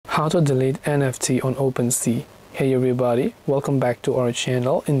How to delete NFT on OpenSea. Hey everybody, welcome back to our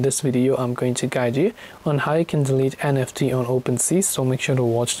channel. In this video I'm going to guide you on how you can delete NFT on OpenSea, so make sure to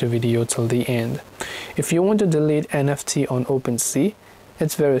watch the video till the end. If you want to delete NFT on OpenSea,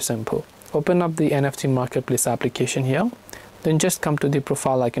 it's very simple. Open up the NFT marketplace application here. Then just come to the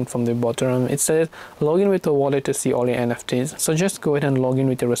profile icon from the bottom. It says login with a wallet to see all your NFTs. So just go ahead and log in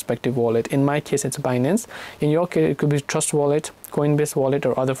with your respective wallet. In my case, it's Binance. In your case, it could be Trust Wallet, Coinbase Wallet,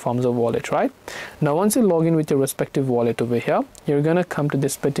 or other forms of wallet, right? Now, once you log in with your respective wallet over here, you're gonna come to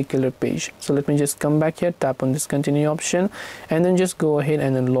this particular page. So let me just come back here, tap on this continue option, and then just go ahead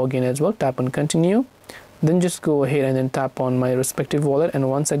and then log in as well. Tap on continue. Then just go ahead and then tap on my respective wallet, and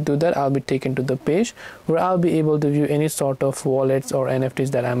once I do that, I'll be taken to the page where I'll be able to view any sort of wallets or NFTs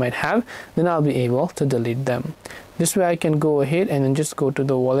that I might have. Then I'll be able to delete them. This way I can go ahead and then just go to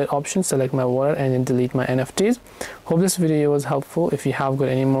the wallet option, select my wallet, and then delete my NFTs. Hope this video was helpful. If you have got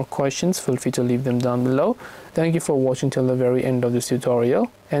any more questions, feel free to leave them down below. Thank you for watching till the very end of this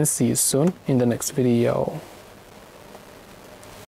tutorial, and see you soon in the next video.